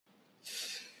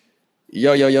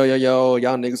Yo, yo, yo, yo, yo.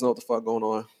 Y'all niggas know what the fuck going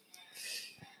on.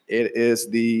 It is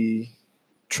the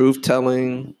truth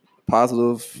telling,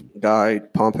 positive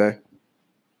guide, Pompey.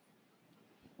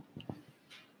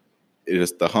 It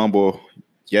is the humble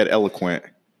yet eloquent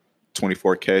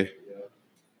 24K. And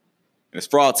it's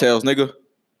Fraud Tales, nigga.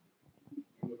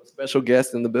 A special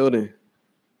guest in the building.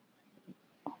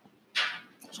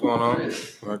 What's going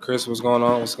on? Chris, what's going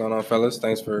on? What's going on, fellas?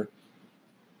 Thanks for...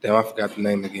 Damn, I forgot the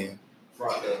name again.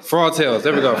 Fraud Tales.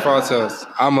 There we go. Fraud Tales.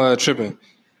 I'm tripping.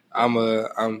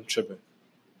 I'm tripping.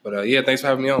 But yeah, thanks for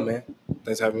having me on, man.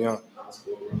 Thanks for having me on.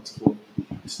 That's cool.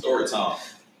 Story time.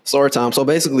 Story time. So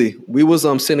basically, we was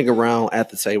sitting around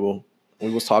at the table. We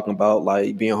was talking about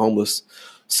like being homeless.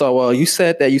 So you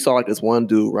said that you saw like this one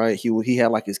dude, right? He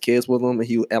had like his kids with him, and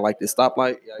he at like this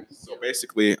stoplight. So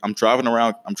basically, I'm driving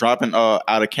out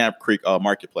of Camp Creek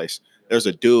Marketplace. There's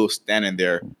a dude standing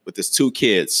there with his two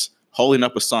kids holding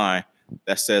up a sign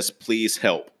that says, "Please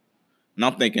help." And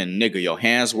I'm thinking, nigga, your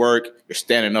hands work, you're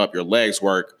standing up, your legs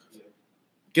work.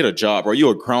 Get a job, bro. You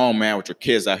a grown man with your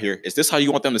kids out here. Is this how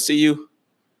you want them to see you?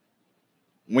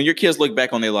 When your kids look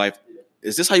back on their life,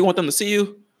 is this how you want them to see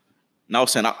you? And I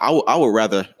was saying, I would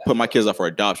rather put my kids up for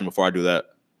adoption before I do that.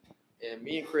 And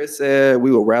me and Chris said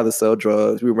we would rather sell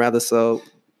drugs. We would rather sell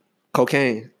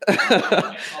cocaine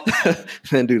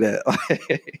than do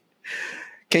that.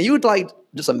 Can you like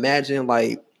just imagine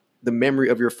like the memory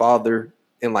of your father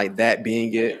and like that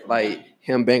being it, like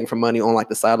him begging for money on like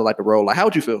the side of like the road? Like, how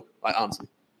would you feel? Like, honestly.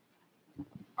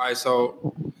 All right,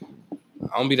 so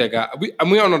I don't be that guy. We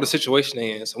don't know the situation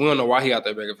they in, so we don't know why he out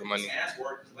there begging for money. His hands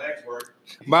work, his legs work.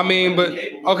 But I mean,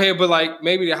 but like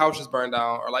maybe the house is burned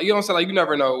down, or like, you know what I'm saying? Like, you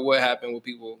never know what happened with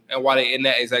people and why they in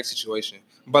that exact situation.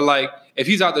 But like, if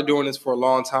he's out there doing this for a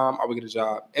long time, I would get a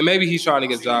job, and maybe he's trying to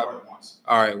get a job.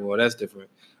 All right, well, that's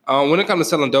different. When it comes to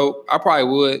selling dope, I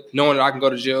probably would, knowing that I can go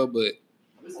to jail, but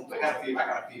I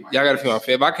gotta feed my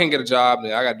family. If I can't get a job,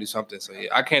 then I gotta do something. So yeah,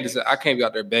 I can't be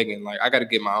out there begging. Like, I gotta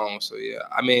get my own. So yeah,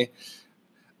 I mean,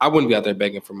 I wouldn't be out there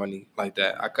begging for money like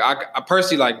that. I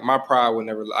personally, like, my pride would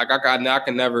never, like, I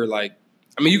can never, like,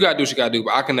 I mean, you gotta do what you gotta do,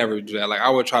 but I can never do that. Like, I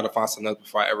would try to find something else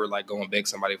before I ever like go and beg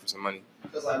somebody for some money.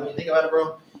 Because like when you think about it,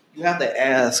 bro, you have to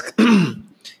ask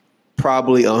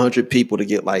probably 100 people to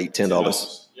get like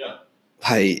 $10. Yeah.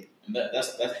 Like, and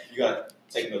that's you gotta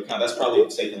take into account. That's probably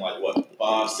taking like what,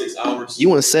 5-6 hours.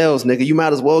 You in sales, nigga. You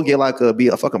might as well get like be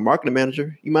a fucking marketing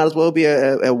manager. You might as well be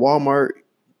at Walmart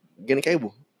getting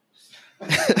cable.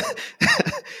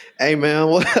 Hey man,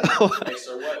 what? Hey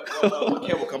sir, what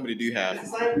cable company do you have?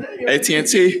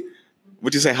 AT&T.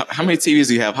 What'd you say? How many TVs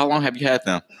do you have? How long have you had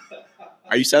them?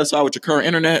 Are you satisfied with your current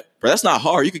internet? Bro, that's not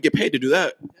hard. You could get paid to do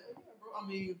that. I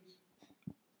mean,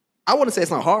 I wouldn't say it's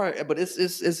not hard, but it's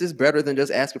just better than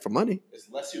just asking for money. It's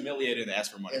less humiliating than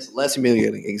ask for money. It's less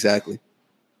humiliating, exactly.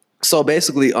 So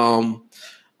basically,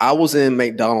 I was in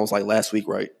McDonald's like last week,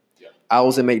 right? Yeah. I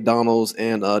was in McDonald's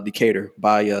in Decatur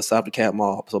by South DeKalb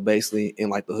Mall. So basically in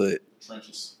like the hood.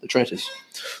 The trenches.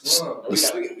 We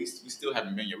still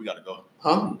haven't been here. We gotta go.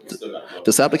 Huh? We still gotta go.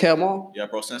 The South DeKalb Mall? Yeah,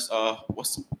 bro. Since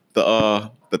what's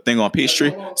the thing on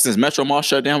Peachtree? Since Metro Mall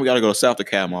shut down, we gotta go to South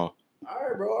DeKalb Mall. All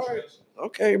right, bro. All right.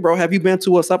 Okay, bro. Have you been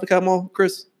to a South DeKalb Mall,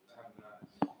 Chris?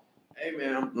 Hey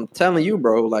man, I'm telling you,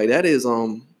 bro. Like that is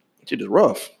shit is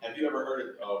rough. Have you ever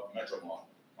heard of Metro Mall,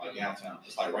 like downtown?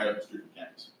 It's like right up the street from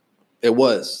campus. It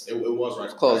was. It was right.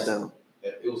 It's closed down.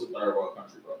 It was a third world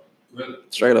country, bro. Really?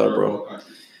 Straight up, bro.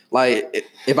 Like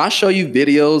if I show you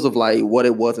videos of like what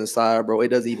it was inside, bro, it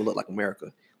doesn't even look like America.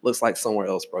 It looks like somewhere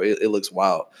else, bro. It looks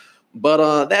wild.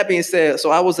 But that being said, so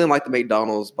I was in like the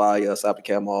McDonald's by South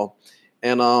DeKalb Mall.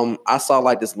 And I saw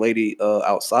like this lady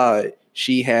outside.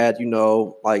 She had,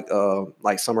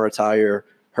 like summer attire,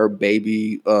 her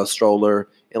baby stroller,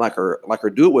 and like her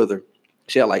dude with her.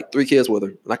 She had like 3 kids with her,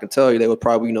 and I can tell you they were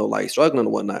probably like struggling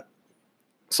and whatnot.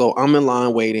 So I'm in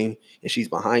line waiting, and she's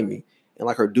behind me, and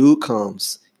like her dude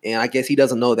comes, and I guess he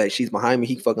doesn't know that she's behind me.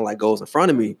 He fucking like goes in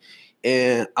front of me,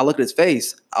 and I look at his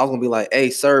face. I was gonna be like, "Hey,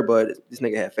 sir," but this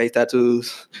nigga had face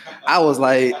tattoos. I was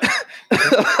like.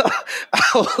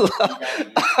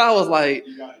 I was like,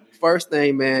 first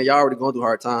thing, man, y'all already going through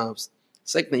hard times.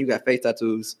 Second thing, you got face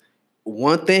tattoos.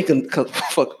 One thing can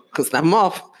snap them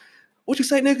off. What you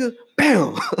say, nigga?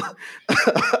 Bam!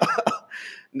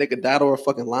 Nigga died over a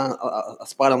fucking line, a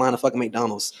spot in line of fucking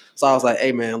McDonald's. So I was like,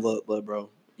 hey, man, look, bro,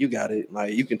 you got it.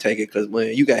 Like, you can take it because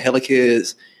when you got hella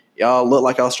kids, y'all look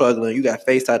like y'all struggling. You got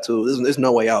face tattoos. There's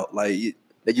no way out. Like,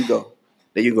 there you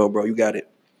go, bro. You got it.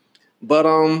 But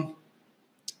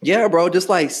yeah, bro, just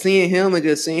like seeing him and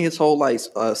just seeing his whole like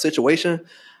situation,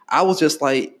 I was just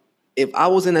like, if I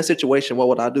was in that situation, what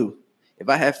would I do? if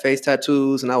I had face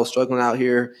tattoos and I was struggling out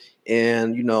here,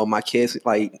 and you know my kids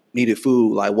like needed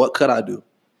food, like what could I do?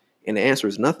 And the answer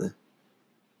is nothing.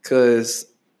 Cause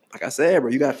like I said,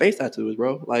 bro, you got face tattoos,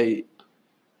 bro. Like,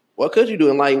 what could you do?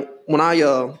 And like when I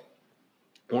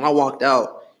walked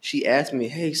out, she asked me,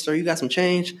 "Hey, sir, you got some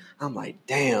change?" I'm like,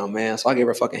 "Damn, man." So I gave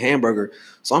her a fucking hamburger.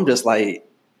 So I'm just like,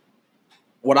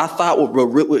 what I thought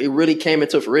it really came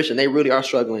into fruition. They really are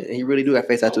struggling, and you really do have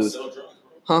face tattoos,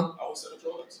 huh? I would sell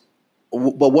drugs.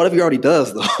 But what if he already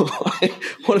does though? Like,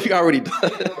 what if he already does?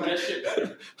 That shit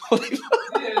better.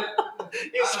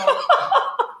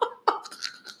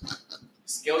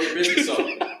 Scale your business up.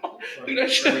 Do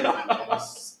that shit.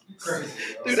 Crazy.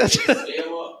 Do that shit.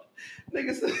 Scale up.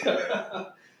 Niggas,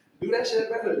 do that shit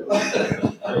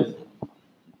better.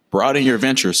 Broaden your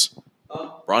ventures.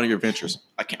 Broaden your ventures.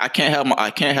 I can't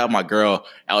have my girl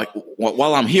like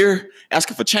while I'm here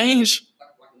asking for change.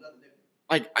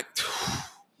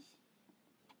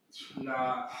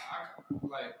 Nah,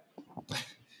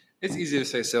 it's easy to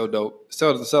say sell dope.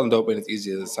 Selling dope, and it's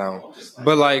easier to sound.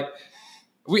 But like,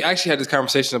 we actually had this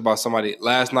conversation about somebody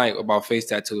last night about face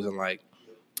tattoos, and like,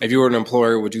 if you were an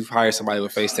employer, would you hire somebody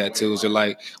with face tattoos, or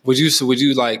like, would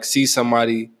you like see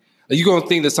somebody? Like, you gonna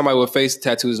think that somebody with face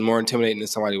tattoos is more intimidating than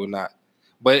somebody with not?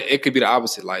 But it could be the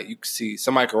opposite. Like, you could see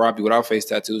somebody could rob you without face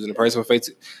tattoos, and the person with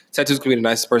face tattoos could be the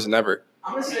nicest person ever.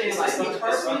 I'm just saying, like, me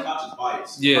personally, unconscious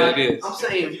bias. Yeah, it is. I'm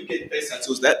saying, If you get face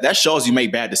tattoos, that shows you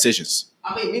make bad decisions.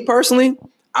 I mean, me personally,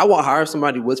 I won't hire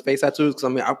somebody with face tattoos because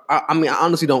I mean, I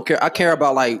honestly don't care. I care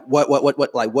about like what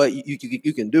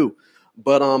you can do,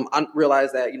 but I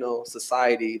realize that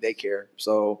society, they care.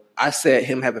 So I said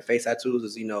him having face tattoos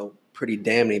is pretty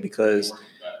damning because,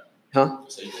 huh?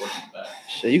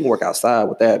 Shit, you can work outside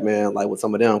with that, man. Like with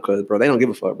some of them, because bro, they don't give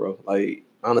a fuck, bro. Like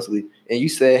honestly, and you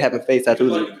said having face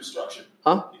tattoos, Construction.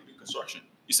 huh? You do construction.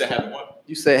 You said having what?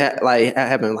 You said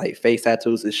having like face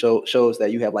tattoos, it shows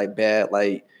that you have like bad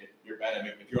like. You're bad at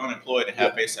if you're unemployed and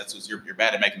have face tattoos, you're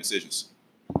bad at making decisions.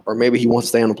 Or maybe he wants to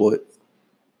stay unemployed.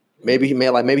 Maybe he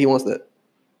wants that.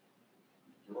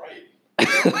 You're right.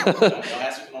 Don't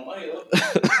ask me for no money though.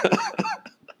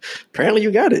 Apparently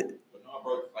you got it. But no,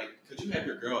 bro, like, could you have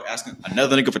your girl asking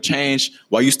another nigga for change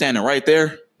while you standing right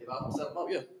there? If I was gonna set him up,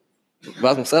 yeah. If I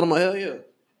was gonna set him up, hell yeah.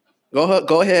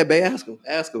 Go ahead, babe. Ask him.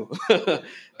 Ask him.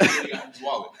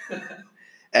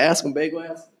 Ask him, babe. Go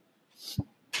ask him.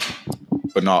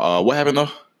 But no, what happened though?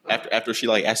 After she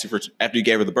like asked you after you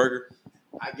gave her the burger?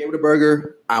 I gave her the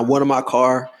burger. I went in my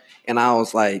car, and I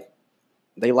was like,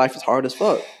 "Their life is hard as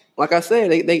fuck." Like I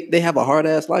said, they have a hard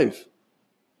ass life.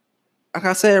 Like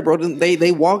I said, bro,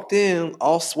 they walked in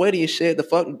all sweaty and shit. The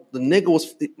nigga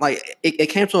was like, it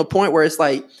came to a point where it's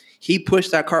like he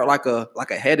pushed that cart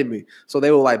like ahead of me. So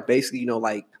they were like basically,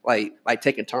 like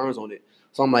taking turns on it.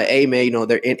 So I'm like, hey man,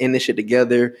 they're in this shit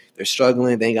together. They're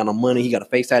struggling. They ain't got no money. He got a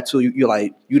face tattoo. You're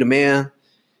like, you the man.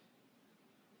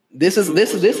 This is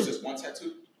just one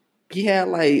tattoo. He had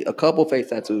like a couple face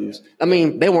tattoos. I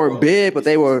mean, they weren't big, but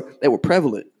they were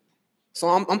prevalent. So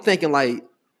I'm thinking like,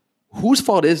 whose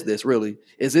fault is this really?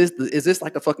 Is this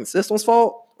like the fucking system's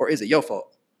fault or is it your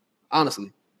fault?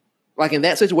 Honestly, like in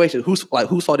that situation, whose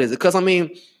fault is it? Because I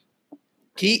mean,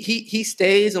 he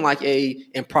stays in like a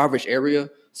impoverished area,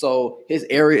 so his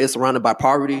area is surrounded by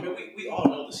poverty. I mean, we all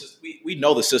know the system. We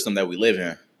know the system that we live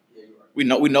in. We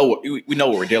know what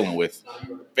we're dealing with.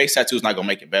 Face tattoo is not gonna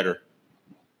make it better.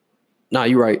 Nah,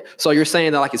 you're right. So you're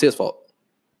saying that like it's his fault?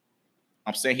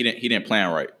 I'm saying he didn't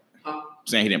plan right. I'm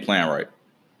saying he didn't plan right.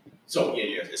 So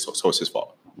yeah, so it's his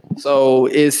fault. So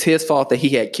is his fault that he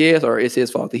had kids, or is his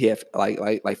fault that he had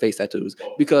like face tattoos?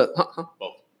 Because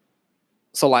both.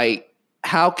 So like,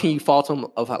 how can you fault him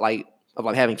of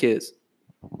having kids?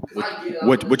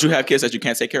 Would you have kids that you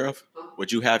can't take care of?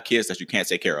 Would you have kids that you can't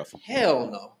take care of? Hell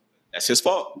no. That's his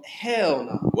fault. Hell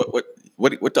no. What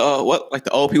like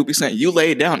the old people be saying? You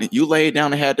laid down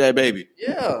and had that baby.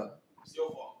 Yeah. It's your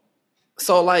fault.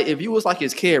 So like, if you was like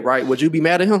his kid, right? Would you be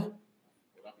mad at him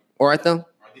or at them?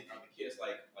 Are the kids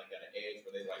like at an age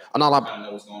where they like not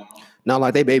know what's going on? Not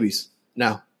like they babies.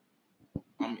 No.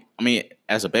 I mean,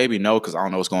 as a baby, no, because I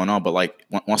don't know what's going on. But like,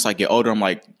 once I get older, I'm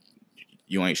like,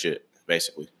 you ain't shit,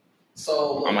 basically.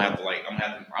 So I'm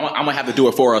gonna have to do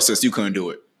it for us since you couldn't do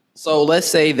it. So let's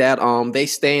say that they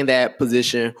stay in that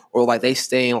position, or like they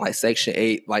stay in like Section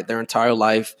 8 like their entire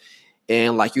life,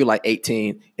 and like you're like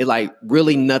 18, it like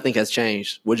really nothing has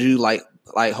changed. Would you like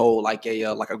hold like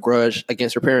a grudge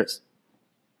against your parents?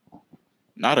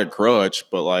 Not a grudge,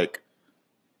 but like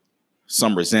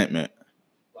some resentment.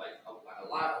 Like a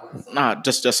lot. Nah,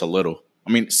 just a little.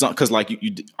 I mean, because like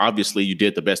you obviously you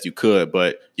did the best you could,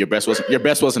 but your best wasn't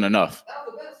enough. That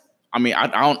was the best. I mean,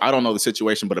 I don't know the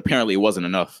situation, but apparently it wasn't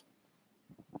enough.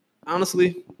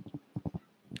 Honestly,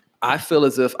 I feel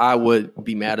as if I would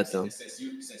be mad at them. Since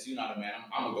you're not a man,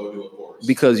 I'm gonna go do it for us.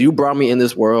 Because you brought me in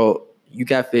this world. You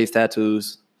got face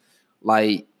tattoos.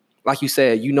 Like you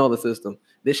said, you know the system.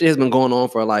 This shit has been going on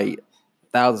for like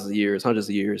thousands of years, hundreds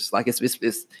of years. Like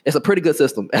it's a pretty good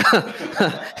system,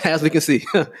 as we can see.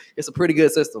 It's a pretty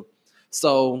good system.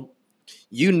 So,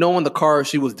 you knowing the cards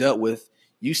she was dealt with,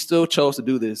 you still chose to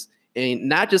do this, and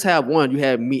not just have one. You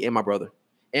had me and my brother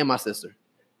and my sister.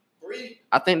 3.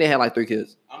 I think they had like 3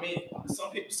 kids. I mean,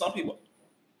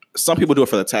 some people do it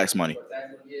for the tax money.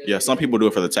 Yeah, some people do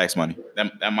it for the tax money.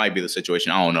 That might be the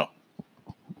situation. I don't know.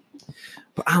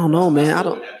 But I don't know, man. I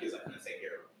don't. Have kids I couldn't take care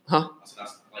of. Huh?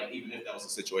 Like, even if that was the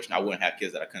situation, I wouldn't have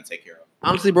kids that I couldn't take care of.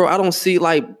 Honestly, bro, I don't see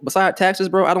like besides taxes,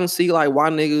 bro. I don't see like why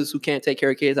niggas who can't take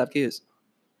care of kids have kids.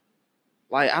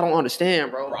 Like I don't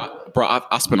understand, bro. Bro,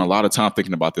 I spent a lot of time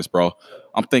thinking about this, bro.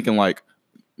 I'm thinking like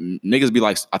niggas be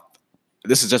like,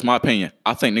 this is just my opinion.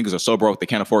 I think niggas are so broke they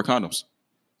can't afford condoms.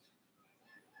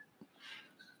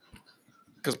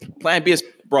 Because Plan B is,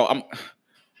 bro.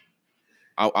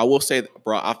 I will say,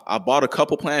 bro. I bought a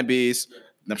couple Plan Bs.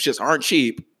 Them shits aren't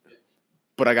cheap,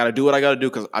 but I gotta do what I gotta do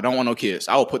because I don't want no kids.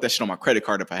 I will put that shit on my credit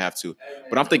card if I have to.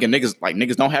 But I'm thinking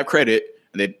niggas don't have credit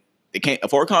and they can't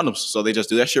afford condoms, so they just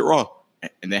do that shit raw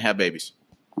and then have babies.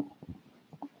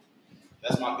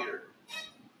 That's my theory.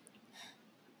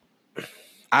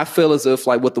 I feel as if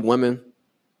like with the women,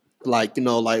 like, you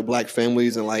know, like black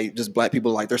families and like just black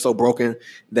people, like they're so broken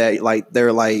that like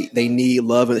they're like they need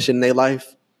love and shit in their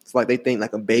life. It's like they think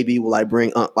like a baby will like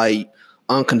bring like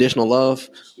unconditional love,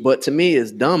 but to me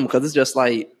it's dumb because it's just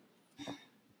like,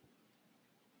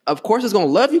 of course it's gonna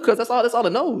love you because that's all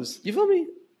it knows. You feel me?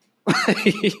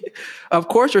 Of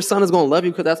course your son is gonna love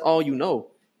you because that's all you know.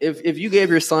 If you gave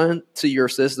your son to your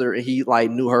sister and he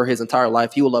like knew her his entire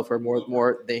life, he will love her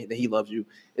more than he loves you.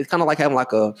 It's kind of like having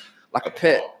like a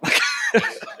pet.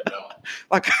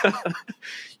 Like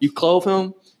you clothe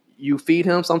him, you feed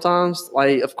him sometimes.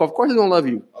 Like of course he's gonna love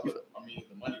you. I mean,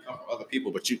 the money comes from other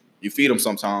people, but you feed him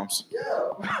sometimes. Yeah.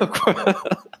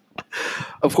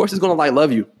 Of course he's gonna like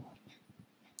love you.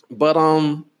 But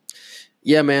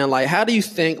yeah, man. Like, how do you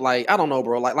think? Like, I don't know,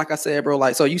 bro. Like I said, bro.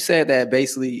 Like, so you said that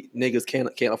basically niggas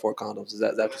can't afford condoms. Is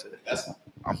that what you said? That's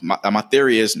my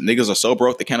theory is niggas are so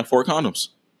broke they can't afford condoms.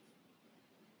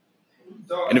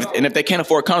 And if they can't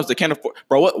afford condoms, they can't afford.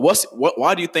 Bro,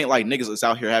 why do you think like niggas is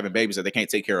out here having babies that they can't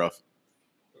take care of?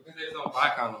 Because they just don't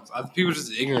buy condoms. People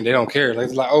just ignorant. They don't care. Like,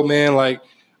 it's like, oh man, like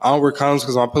I don't wear condoms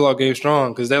because my pull-out game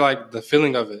strong. Because they like the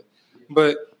feeling of it.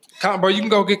 But bro, you can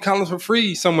go get condoms for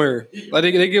free somewhere. Like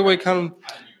they give away condoms.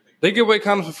 They give away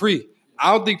condoms for free.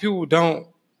 I don't think people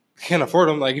can't afford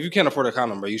them. Like if you can't afford a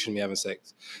condom, bro, you shouldn't be having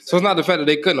sex. So it's not the fact that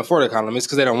they couldn't afford a condom. It's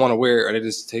because they don't want to wear it or they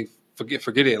just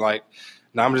forget it. Like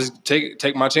now I'm just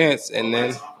take my chance and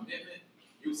then.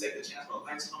 You take the chance for a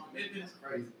lifetime commitment. It's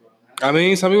crazy, bro. I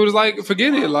mean, some people just like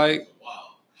forget it. Like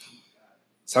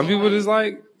some people just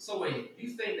like. So wait,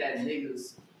 you think that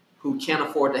niggas who can't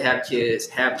afford to have kids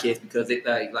because they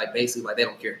like basically like they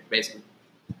don't care basically?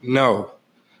 No.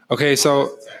 Okay,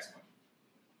 so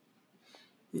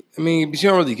I mean, but you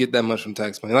don't really get that much from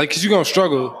tax money, like because you're gonna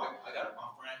struggle. I got my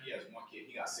friend. He has one kid.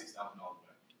 He got $6,000 back.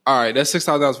 All right, that's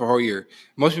 $6,000 for a whole year.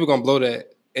 Most people gonna blow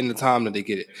that in the time that they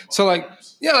get it. So like,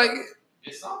 yeah, like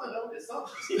it's something though. It's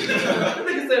something.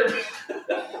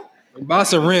 Buy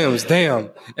some rims.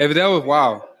 Damn, if that was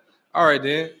wow. All right,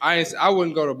 then I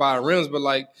wouldn't go to buy rims, but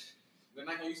like. They're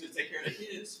not gonna use it to take care of the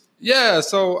kids. Yeah,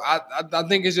 so I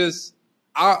think it's just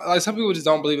like some people just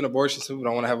don't believe in abortion. Some people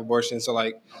don't want to have abortion. So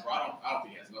like, no, bro, I don't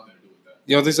think it has nothing to do with that.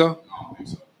 You don't think so? I don't think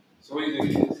so. So what do you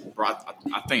think it is? Bro,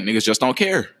 I think niggas just don't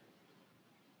care.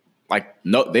 Like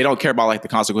no, they don't care about like the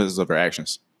consequences of their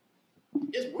actions.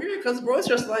 It's weird because bro, it's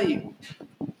just like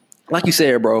you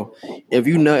said, bro. If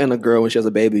you nut in a girl when she has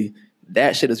a baby,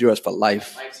 that shit is yours for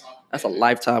life. That's a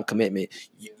lifetime commitment.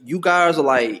 You guys are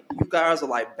like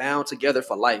bound together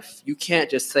for life. You can't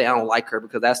just say I don't like her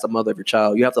because that's the mother of your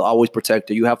child. You have to always protect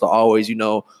her. You have to always,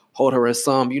 hold her in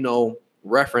some,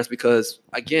 reference because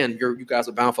again, you guys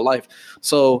are bound for life.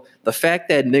 So the fact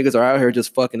that niggas are out here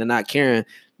just fucking and not caring,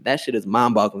 that shit is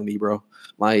mind-boggling to me, bro.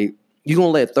 Like you gonna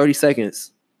let 30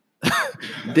 seconds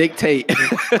dictate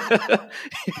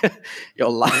your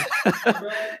life.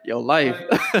 Your life.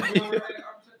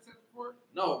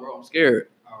 No, bro, I'm scared.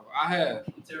 Oh, I have.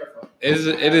 I'm terrified. It's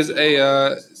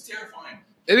terrifying.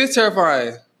 It is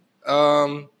terrifying.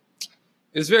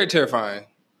 It's very terrifying.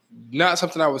 Not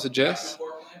something I would suggest.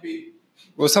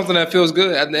 Well, something that feels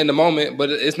good in the moment, but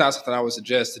it's not something I would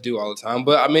suggest to do all the time.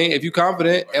 But I mean, if you're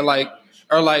confident and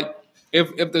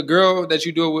if the girl that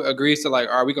you do it with agrees to like,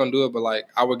 all right, we gonna do it, but like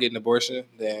I would get an abortion,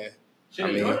 then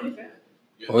I mean,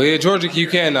 well, yeah, Georgia, you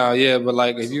can now, yeah, but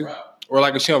like if you or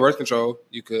like if she on birth control,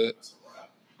 you could.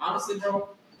 Honestly, bro,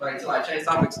 like to like change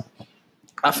topics.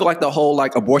 I feel like the whole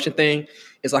like abortion thing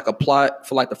is like a plot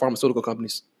for like the pharmaceutical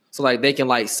companies, so like they can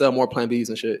like sell more Plan Bs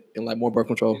and shit and like more birth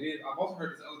control. I've also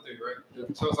heard this other theory,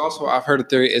 right? So it's also I've heard a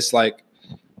theory. It's like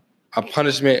a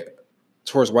punishment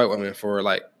towards white women for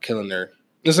like killing their.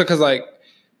 Just because like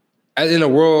in the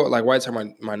world, like whites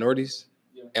are minorities,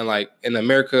 and like in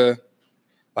America,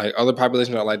 like other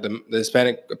populations are like the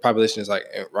Hispanic population is like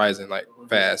rising like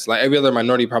fast. Like every other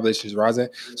minority population is rising.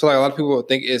 So like a lot of people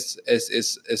think it's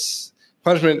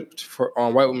punishment for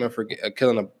on white women for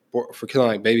killing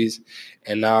like babies,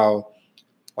 and now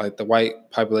like the white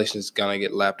population is gonna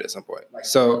get lapped at some point.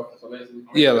 So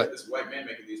yeah, like this white man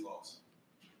making these laws.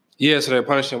 Yeah, so they're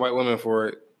punishing white women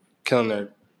for killing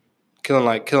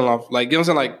off, like, you know what I'm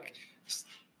saying? Like,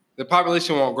 the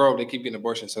population won't grow if they keep getting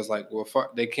abortions. So it's like, well,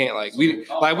 fuck, they can't, we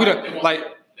don't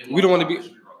want to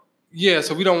be, yeah,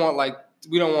 so we don't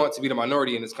want to be the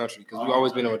minority in this country because we've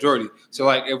always been a majority. So,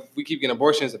 like, if we keep getting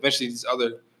abortions, eventually these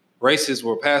other races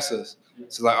will pass us.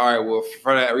 So, like, all right, well,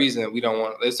 for that reason, we don't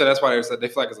want, so that's why they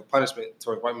feel like it's a punishment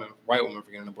towards white women for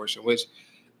getting an abortion, which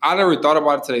I never thought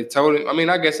about it today. Totally. I mean,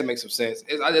 I guess it makes some sense.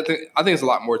 I think it's a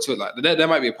lot more to it. Like that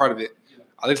might be a part of it.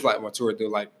 I think it's a lot more to it.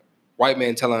 Like white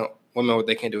men telling women what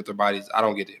they can't do with their bodies. I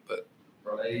don't get it, but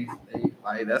bro, they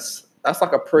like that's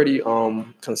like a pretty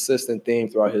consistent theme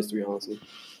throughout history, honestly.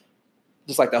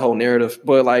 Just like the whole narrative.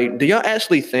 But like, do y'all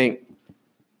actually think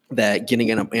that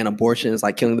getting an abortion is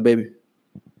like killing the baby?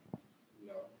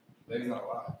 No, baby's not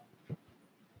alive.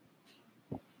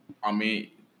 I mean.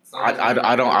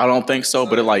 I don't think so,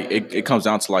 but it comes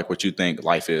down to like what you think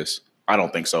life is. I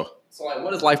don't think so. So like,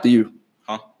 what is life to you?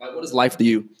 Huh? Like, what is life to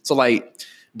you? So like,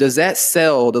 does that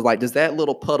cell, does that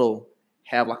little puddle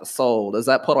have like a soul? Does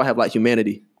that puddle have like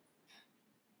humanity?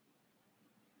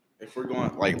 If we're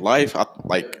going like life,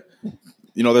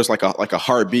 there's like a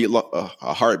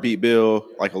heartbeat bill,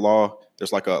 like a law.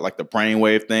 There's like the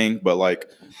brainwave thing, but like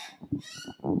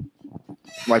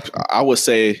I would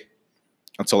say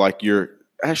until like you're.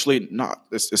 Actually, not.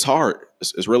 It's hard.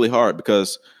 It's really hard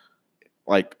because,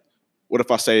 like, what if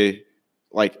I say,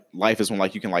 like, life is when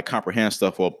like you can like comprehend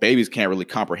stuff? Well, babies can't really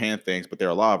comprehend things, but they're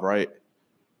alive, right?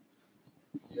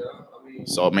 Yeah, I mean.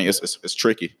 So I mean, it's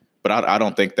tricky, but I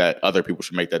don't think that other people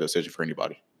should make that decision for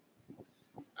anybody.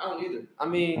 I don't either. I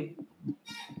mean,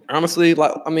 honestly,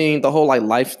 like, I mean, the whole like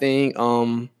life thing.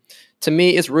 To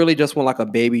me, it's really just when like a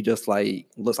baby just like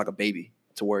looks like a baby.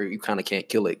 To where you kind of can't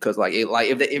kill it because like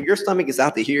if your stomach is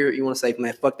out to here, you want to say,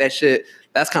 man, fuck that shit.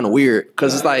 That's kind of weird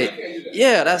because it's like,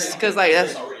 yeah, that's because like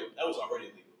that's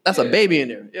a baby in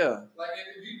there, yeah. Like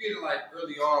if you get it like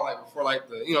early on, like before like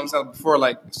the you know what I'm saying before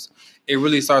like it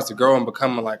really starts to grow and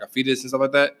become like a fetus and stuff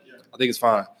like that, I think it's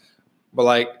fine. But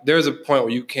like there's a point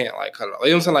where you can't like cut it off. Like,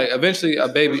 you know what I'm saying? Like eventually a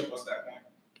baby,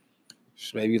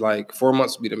 maybe like 4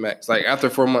 months would be the max. Like after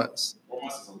 4 months. 4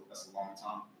 months that's a long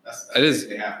time. It is.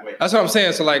 That's what I'm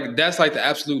saying. So like that's like the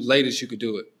absolute latest you could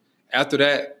do it. After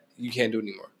that, you can't do it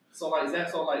anymore. So like is that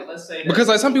so like let's say that because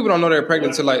like some people don't know they're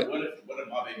pregnant to like. What if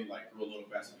my baby like grew a little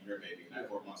faster than your baby and that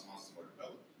 4 months more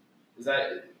developed? Is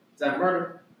that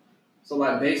murder? So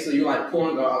like basically you're like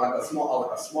pulling like a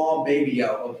small baby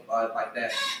out of like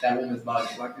that woman's body.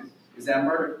 Like is that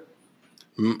murder?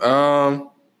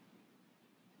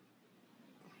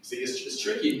 See, it's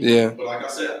tricky. Yeah. But like I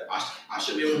said, I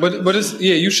should be able to. But it's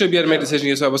you should be able to make a decision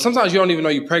yourself. But sometimes you don't even know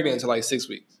you're pregnant until like 6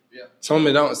 weeks. Yeah. Some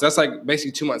women don't. So that's like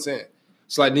basically 2 months in.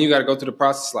 So like then you got to go through the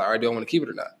process. Like, all right, do I want to keep it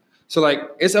or not? So like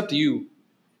it's up to you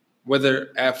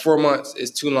whether at 4 months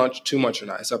is too much or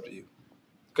not. It's up to you.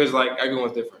 Because like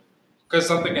everyone's different. Because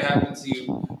something can happen to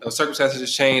you. The circumstances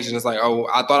just change, and it's like, oh,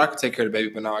 I thought I could take care of the baby,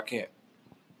 but now I can't.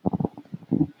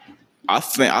 I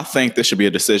think this should be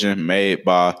a decision made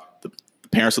by the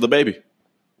parents of the baby.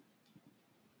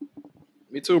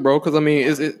 Me too, bro. Because I mean,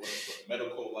 is it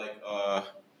medical like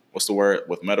what's the word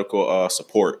with medical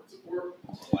support?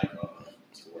 Like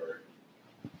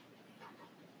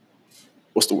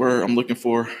what's the word I'm looking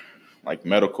for? Like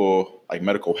medical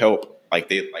help. Like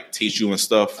they like teach you and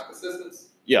stuff. like assistance?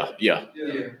 Yeah.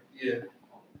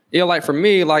 Yeah, like for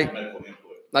me, like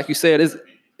you said, it's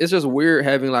just weird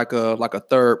having like a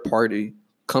third party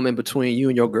come in between you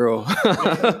and your girl.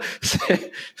 Having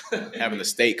the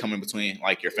state come in between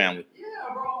like your family. Yeah,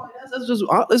 bro. That's just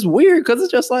it's weird because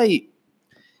it's just like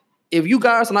if you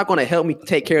guys are not going to help me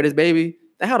take care of this baby,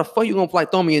 then how the fuck you gonna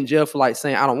like throw me in jail for like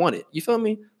saying I don't want it? You feel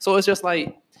me? So it's just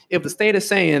like if the state is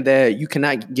saying that you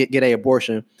cannot get an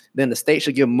abortion, then the state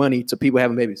should give money to people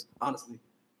having babies, honestly.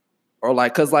 Or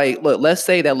like, cause like, look, let's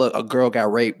say that a girl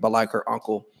got raped by like her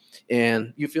uncle,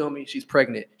 and you feel me, she's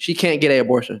pregnant, she can't get an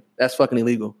abortion. That's fucking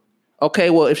illegal. Okay,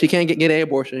 well, if she can't get an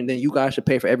abortion, then you guys should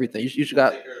pay for everything. You should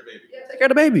got Take care of the baby. take care of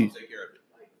the baby. Take care of it.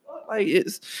 Like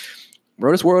it's,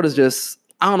 bro, this world is just,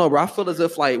 I don't know, bro. I feel as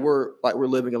if like we're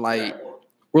living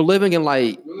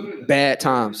in bad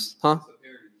times, huh?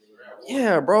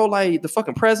 Yeah, bro. Like the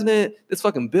fucking president, this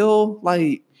fucking bill,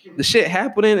 like the shit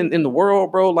happening in the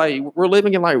world, bro. Like we're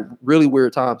living in like really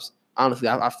weird times. Honestly,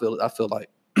 I feel like,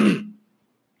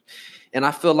 and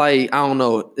I feel like I don't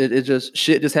know. It just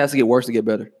shit just has to get worse to get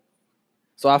better.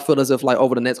 So I feel as if like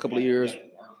over the next couple of years,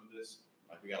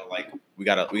 we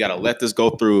gotta let this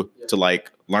go through to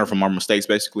like learn from our mistakes,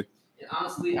 basically. and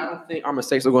honestly, I don't think our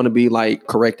mistakes are going to be like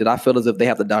corrected. I feel as if they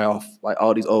have to die off, like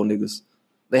all these old niggas.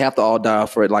 They have to all die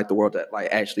off for it, like the world that like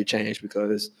actually change,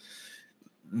 because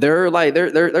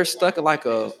they're stuck in like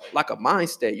a mind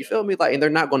state. You feel me? Like, and they're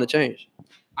not going to change.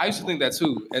 I used to think that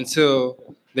too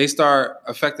until they start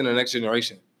affecting the next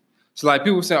generation. So like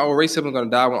people saying, "Oh, racism is gonna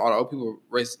die when all the old people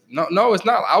race." No, it's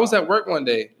not. I was at work one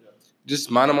day, just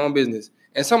minding my own business,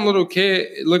 and some little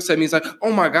kid looks at me. He's like,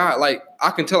 "Oh my god!" Like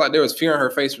I can tell like there was fear in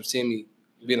her face from seeing me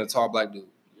being a tall black dude.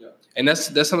 Yeah. And that's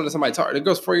something that somebody taught her. The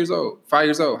girl's 4 years old, 5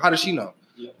 years old. How does she know?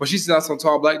 Yeah. But she sees out some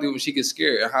tall black dude when she gets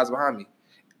scared and hides behind me.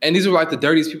 And these are like the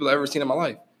dirtiest people I've ever seen in my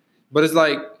life. But it's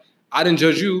like I didn't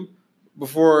judge you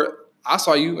before I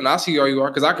saw you, and I see how you are,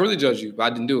 because I can really judge you, but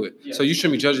I didn't do it. Yeah. So you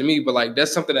shouldn't be judging me. But like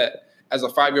that's something that, as a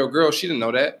 5-year-old girl, she didn't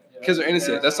know that. Kids are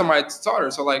innocent. That's somebody taught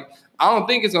her. So like I don't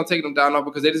think it's gonna take them down though,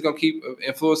 because they're just gonna keep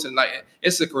influencing. Like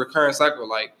it's a recurring cycle.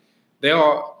 Like they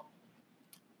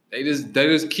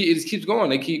just keep, it just keeps going.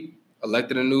 They keep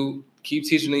electing keep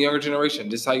teaching the younger generation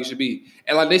this is how you should be.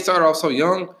 And like they started off so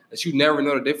young that you never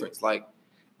know the difference. Like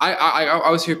I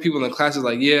always hear people in classes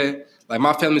like, yeah, like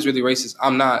my family's really racist.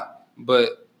 I'm not,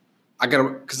 but I gotta,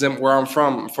 because where I'm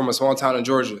from a small town in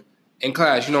Georgia. In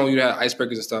class, you have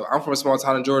icebreakers and stuff. I'm from a small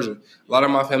town in Georgia. A lot of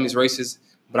my family's racist,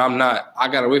 but I'm not. I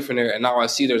got away from there, and now I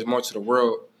see there's more to the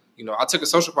world. I took a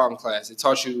social problem class. It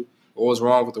taught you what was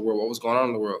wrong with the world, what was going on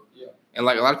in the world. Yeah. And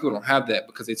like a lot of people don't have that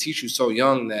because they teach you so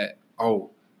young that, oh,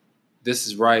 this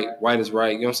is right, white is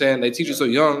right. You know what I'm saying? They teach you so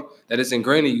young that it's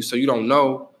ingrained in you, so you don't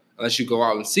know unless you go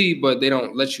out and see, but they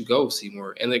don't let you go see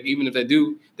more. And like even if they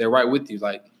do, they're right with you.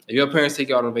 Like if your parents take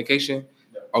you out on vacation,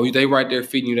 they right there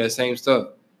feeding you that same stuff.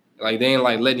 Like they ain't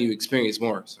like letting you experience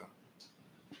more. So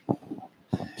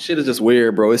shit is just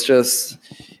weird, bro. It just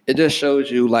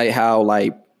shows you like how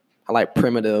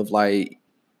primitive like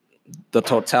the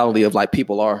totality of like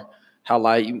people are. How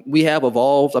like we have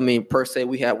evolved. I mean, per se,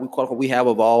 we have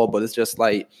evolved, but it's just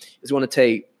like it's going to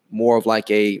take more of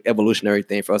like a evolutionary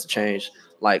thing for us to change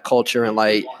like culture and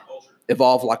like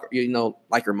evolve like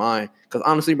like your mind. Because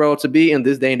honestly, bro, to be in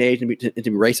this day and age and to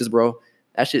be racist, bro.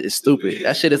 That shit is stupid.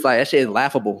 That shit is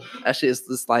laughable. That shit is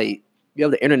just like you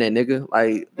have the internet, nigga.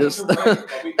 Like this. We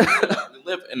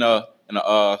live in a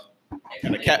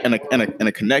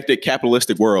connected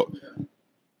capitalistic world.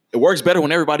 It works better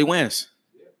when everybody wins.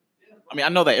 I mean, I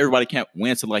know that everybody can't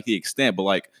win to like the extent, but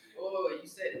like. Oh, you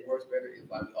said it works better if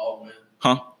like we all win.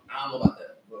 Huh? I don't know about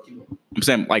that. Bro, keep going. I'm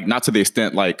saying like not to the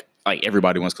extent like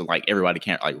everybody wins, because like everybody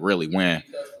can't like really win.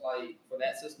 Because like for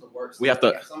that system to work, we have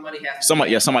to.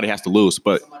 Somebody has to lose,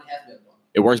 but somebody has to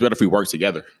it works better if we work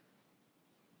together.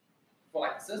 For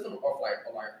like the system, or for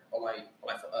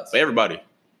us. For everybody.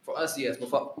 For us, yes, but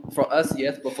for us,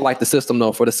 yes, but for like the system,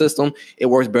 no. For the system, it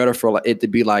works better for like, it to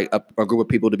be like a group of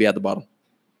people to be at the bottom,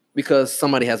 because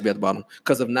somebody has to be at the bottom.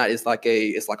 Because if not, it's like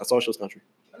a socialist country.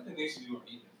 I think they should be more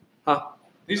even. Huh?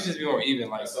 They should just be more even,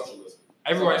 like socialism.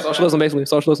 Everybody. Socialism, basically.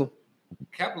 Socialism.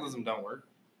 Capitalism don't work.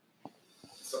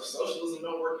 So socialism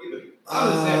don't work either.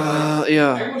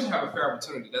 Yeah. Everyone should have a fair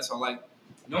opportunity. That's all. Like,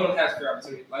 no one has fair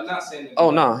opportunity. Like, not saying that.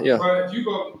 Oh no, yeah. But if you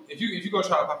go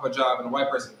try to apply for a job and a white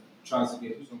person tries to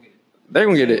get it, who's gonna get it? They're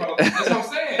gonna get it. That's what I'm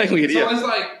saying. They're gonna get it. So it's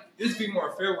like just be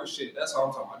more fair with shit. That's all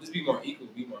I'm talking about. Just be more equal.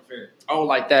 Be more fair. Oh,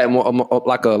 like that. More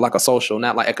like a social,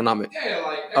 not like economic. Yeah,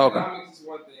 like economics is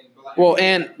one thing, but like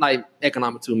and like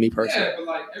economic to me personally. Yeah, but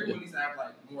like everyone needs to have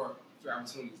like more fair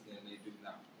opportunities than they do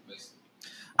now. Basically.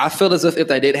 I feel as if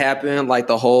that did happen, like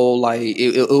the whole like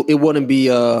it wouldn't be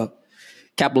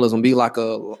capitalism, be like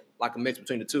a mix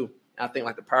between the two. I think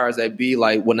like the powers that be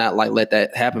like would not like let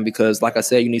that happen, because like I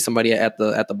said, you need somebody at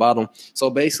the bottom. So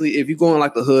basically, if you go in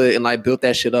like the hood and like build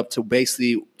that shit up to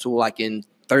like in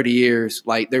 30 years,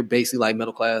 like they're basically like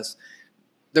middle class,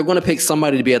 they're gonna pick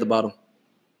somebody to be at the bottom.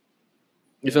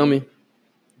 You feel me?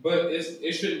 But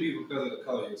it shouldn't be because of the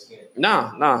color of your skin.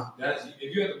 Nah. That's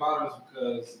if you're at the bottom, it's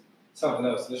because something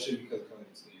else. It shouldn't be because of the color of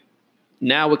your skin.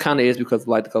 Now it kind of is because of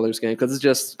like the color of your skin. Because it's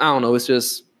just, I don't know. It's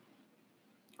just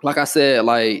like I said,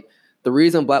 like the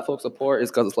reason Black folks support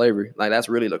is because of slavery. Like that's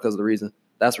really because of the reason.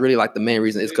 That's really like the main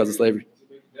reason is because of slavery.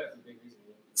 That's a big reason.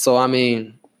 So I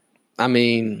mean, I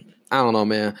don't know,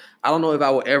 man. I don't know if I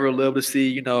will ever live to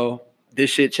see, this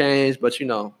shit change, but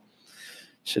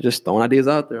shit just throwing ideas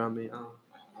out there. I mean, I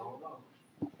don't know.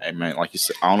 Hey man, like you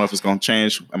said, I don't know if it's gonna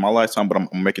change in my lifetime, but I'm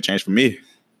gonna make a change for me.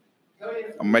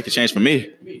 I'm gonna make a change for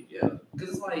me. Yeah, because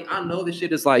it's like I know this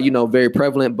shit is like very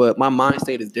prevalent, but my mind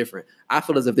state is different. I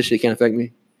feel as if this shit can't affect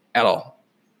me at all.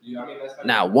 Yeah, I mean that's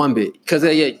Not one bit. Because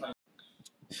I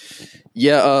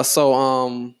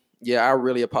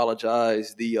really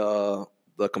apologize. The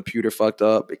computer fucked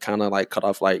up. It kind of like cut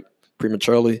off like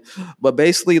prematurely. But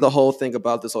basically, the whole thing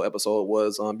about this whole episode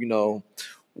was,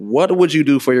 what would you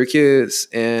do for your kids?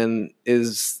 And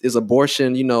is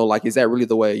abortion, like, is that really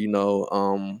the way?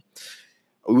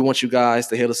 We want you guys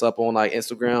to hit us up on like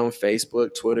Instagram,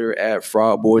 Facebook, Twitter at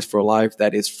Fraud Boys for Life.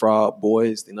 That is Fraud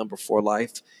Boys, the number 4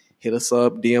 life. Hit us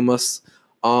up, DM us.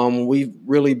 We've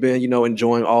really been,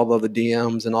 enjoying all of the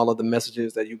DMs and all of the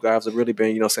messages that you guys have really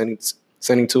been,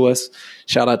 sending to us.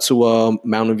 Shout out to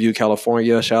Mountain View,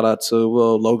 California. Shout out to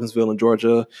Logansville in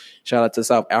Georgia. Shout out to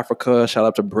South Africa. Shout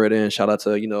out to Britain. Shout out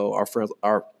to, our friends,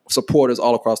 our supporters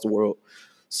all across the world.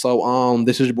 So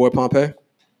this is your boy Pompey.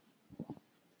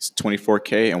 It's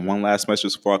 24K, and one last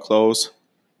message before I close: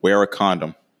 wear a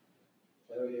condom.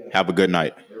 Have a good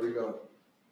night.